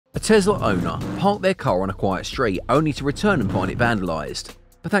A Tesla owner parked their car on a quiet street only to return and find it vandalised.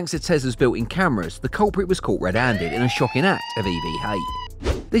 But thanks to Tesla's built-in cameras, the culprit was caught red-handed in a shocking act of EV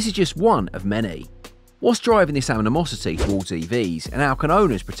hate. This is just one of many. What's driving this animosity towards EVs, and how can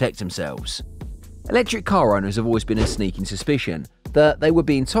owners protect themselves? Electric car owners have always been a sneaking suspicion that they were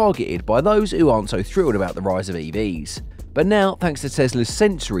being targeted by those who aren't so thrilled about the rise of EVs. But now, thanks to Tesla's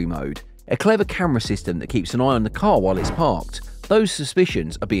Sensory Mode, a clever camera system that keeps an eye on the car while it's parked, those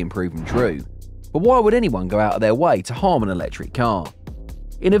suspicions are being proven true. But why would anyone go out of their way to harm an electric car?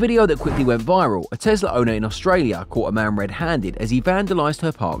 In a video that quickly went viral, a Tesla owner in Australia caught a man red-handed as he vandalised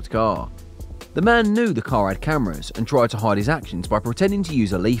her parked car. The man knew the car had cameras and tried to hide his actions by pretending to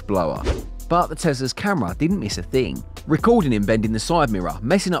use a leaf blower. But the Tesla's camera didn't miss a thing, recording him bending the side mirror,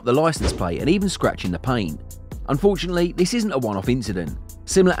 messing up the license plate and even scratching the paint. Unfortunately, this isn't a one-off incident.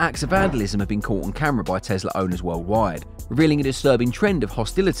 Similar acts of vandalism have been caught on camera by Tesla owners worldwide, revealing a disturbing trend of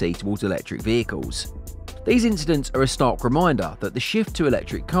hostility towards electric vehicles. These incidents are a stark reminder that the shift to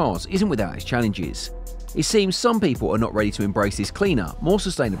electric cars isn't without its challenges. It seems some people are not ready to embrace this cleaner, more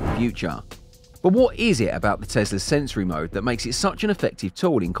sustainable future. But what is it about the Tesla's Sensory Mode that makes it such an effective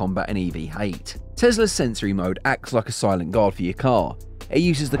tool in combating EV hate? Tesla's Sensory Mode acts like a silent guard for your car. It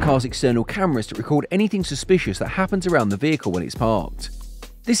uses the car's external cameras to record anything suspicious that happens around the vehicle when it's parked.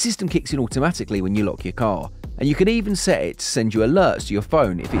 This system kicks in automatically when you lock your car, and you can even set it to send you alerts to your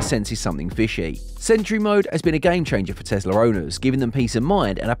phone if it senses something fishy. Sensory Mode has been a game changer for Tesla owners, giving them peace of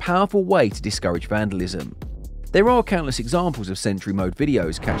mind and a powerful way to discourage vandalism. There are countless examples of Sensory Mode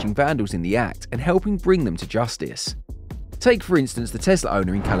videos catching vandals in the act and helping bring them to justice. Take for instance the Tesla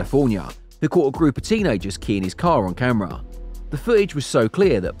owner in California, who caught a group of teenagers keying his car on camera. The footage was so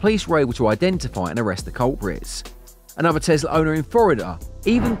clear that police were able to identify and arrest the culprits. Another Tesla owner in Florida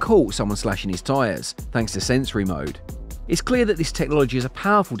even caught someone slashing his tyres, thanks to Sensory Mode. It's clear that this technology is a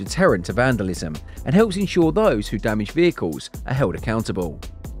powerful deterrent to vandalism and helps ensure those who damage vehicles are held accountable.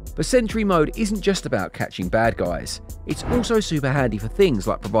 But Sensory Mode isn't just about catching bad guys, it's also super handy for things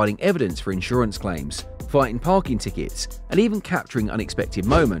like providing evidence for insurance claims, fighting parking tickets, and even capturing unexpected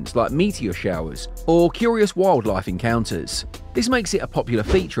moments like meteor showers or curious wildlife encounters. This makes it a popular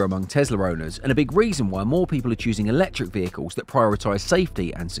feature among Tesla owners and a big reason why more people are choosing electric vehicles that prioritize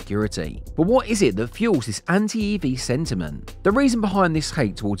safety and security. But what is it that fuels this anti-EV sentiment? The reason behind this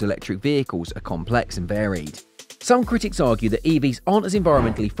hate towards electric vehicles are complex and varied. Some critics argue that EVs aren't as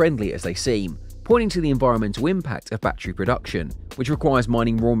environmentally friendly as they seem, pointing to the environmental impact of battery production, which requires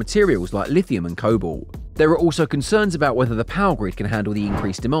mining raw materials like lithium and cobalt. There are also concerns about whether the power grid can handle the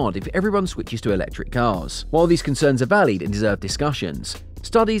increased demand if everyone switches to electric cars. While these concerns are valid and deserve discussions,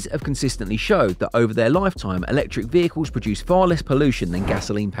 studies have consistently showed that over their lifetime, electric vehicles produce far less pollution than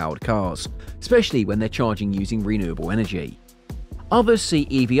gasoline-powered cars, especially when they're charging using renewable energy. Others see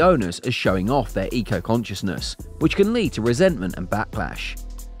EV owners as showing off their eco-consciousness, which can lead to resentment and backlash.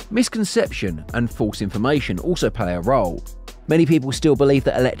 Misconception and false information also play a role. Many people still believe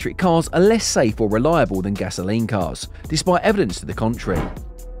that electric cars are less safe or reliable than gasoline cars, despite evidence to the contrary.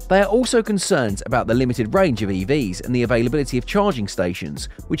 There are also concerns about the limited range of EVs and the availability of charging stations,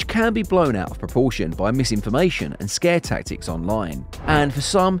 which can be blown out of proportion by misinformation and scare tactics online. And for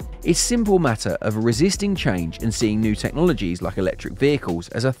some, it's a simple matter of resisting change and seeing new technologies like electric vehicles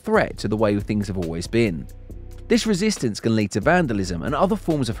as a threat to the way things have always been. This resistance can lead to vandalism and other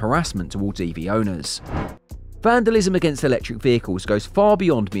forms of harassment towards EV owners. Vandalism against electric vehicles goes far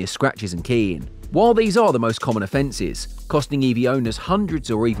beyond mere scratches and keying. While these are the most common offences, costing EV owners hundreds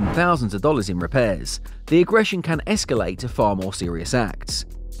or even thousands of dollars in repairs, the aggression can escalate to far more serious acts.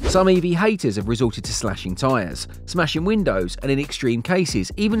 Some EV haters have resorted to slashing tyres, smashing windows, and in extreme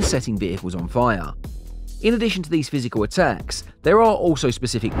cases, even setting vehicles on fire. In addition to these physical attacks, there are also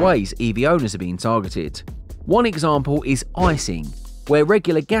specific ways EV owners are being targeted. One example is icing, where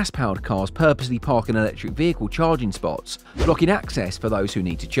regular gas-powered cars purposely park in electric vehicle charging spots, blocking access for those who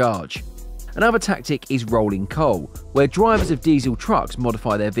need to charge. Another tactic is rolling coal, where drivers of diesel trucks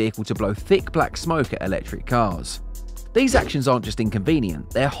modify their vehicle to blow thick black smoke at electric cars. These actions aren't just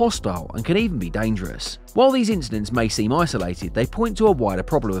inconvenient, they're hostile and can even be dangerous. While these incidents may seem isolated, they point to a wider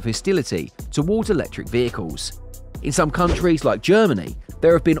problem of hostility towards electric vehicles. In some countries, like Germany,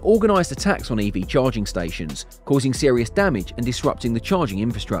 there have been organised attacks on EV charging stations, causing serious damage and disrupting the charging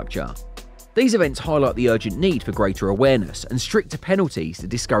infrastructure. These events highlight the urgent need for greater awareness and stricter penalties to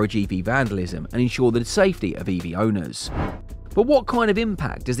discourage EV vandalism and ensure the safety of EV owners. But what kind of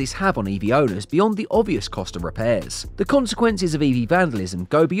impact does this have on EV owners beyond the obvious cost of repairs? The consequences of EV vandalism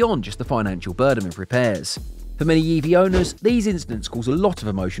go beyond just the financial burden of repairs. For many EV owners, these incidents cause a lot of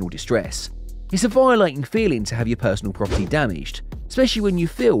emotional distress. It's a violating feeling to have your personal property damaged, especially when you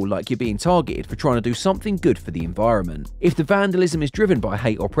feel like you're being targeted for trying to do something good for the environment. If the vandalism is driven by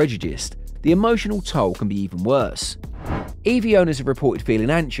hate or prejudice, the emotional toll can be even worse. EV owners have reported feeling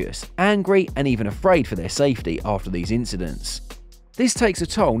anxious, angry, and even afraid for their safety after these incidents. This takes a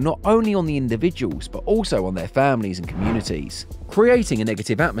toll not only on the individuals but also on their families and communities, creating a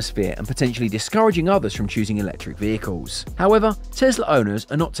negative atmosphere and potentially discouraging others from choosing electric vehicles. However, Tesla owners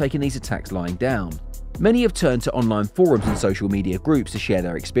are not taking these attacks lying down. Many have turned to online forums and social media groups to share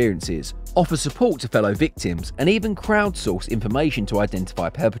their experiences, offer support to fellow victims, and even crowdsource information to identify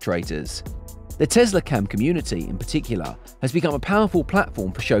perpetrators. The Tesla Cam community, in particular, has become a powerful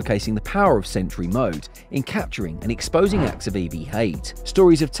platform for showcasing the power of Sentry Mode in capturing and exposing acts of EV hate.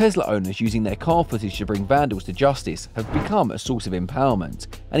 Stories of Tesla owners using their car footage to bring vandals to justice have become a source of empowerment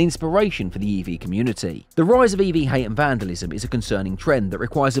and inspiration for the EV community. The rise of EV hate and vandalism is a concerning trend that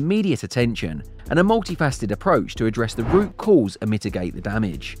requires immediate attention and a multifaceted approach to address the root cause and mitigate the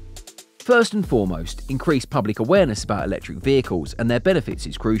damage. First and foremost, increased public awareness about electric vehicles and their benefits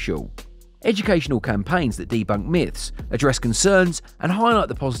is crucial. Educational campaigns that debunk myths, address concerns, and highlight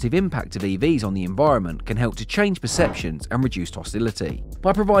the positive impact of EVs on the environment can help to change perceptions and reduce hostility.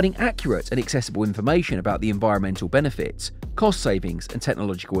 By providing accurate and accessible information about the environmental benefits, cost savings, and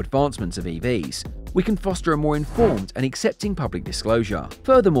technological advancements of EVs, we can foster a more informed and accepting public disclosure.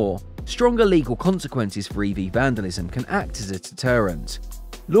 Furthermore, stronger legal consequences for EV vandalism can act as a deterrent.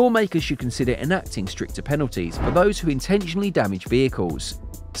 Lawmakers should consider enacting stricter penalties for those who intentionally damage vehicles,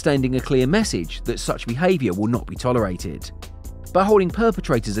 sending a clear message that such behaviour will not be tolerated. By holding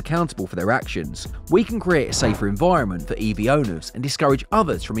perpetrators accountable for their actions, we can create a safer environment for EV owners and discourage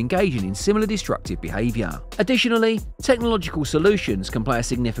others from engaging in similar destructive behaviour. Additionally, technological solutions can play a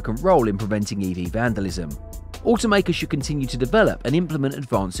significant role in preventing EV vandalism. Automakers should continue to develop and implement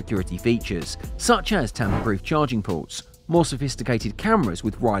advanced security features, such as tamper-proof charging ports, more sophisticated cameras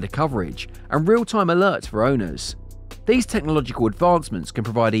with wider coverage, and real-time alerts for owners. These technological advancements can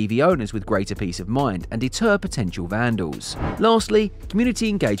provide EV owners with greater peace of mind and deter potential vandals. Lastly, community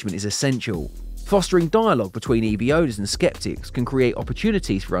engagement is essential. Fostering dialogue between EV owners and skeptics can create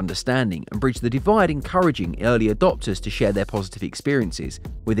opportunities for understanding and bridge the divide. Encouraging early adopters to share their positive experiences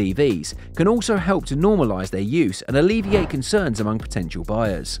with EVs can also help to normalise their use and alleviate concerns among potential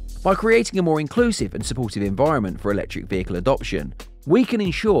buyers. By creating a more inclusive and supportive environment for electric vehicle adoption, we can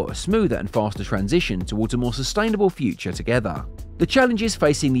ensure a smoother and faster transition towards a more sustainable future together. The challenges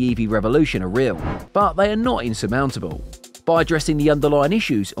facing the EV revolution are real, but they are not insurmountable. By addressing the underlying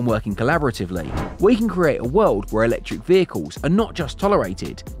issues and working collaboratively, we can create a world where electric vehicles are not just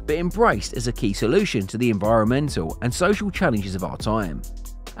tolerated, but embraced as a key solution to the environmental and social challenges of our time.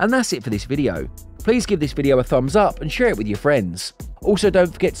 And that's it for this video. Please give this video a thumbs up and share it with your friends. Also,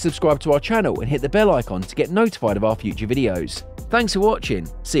 don't forget to subscribe to our channel and hit the bell icon to get notified of our future videos. Thanks for watching.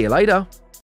 See you later.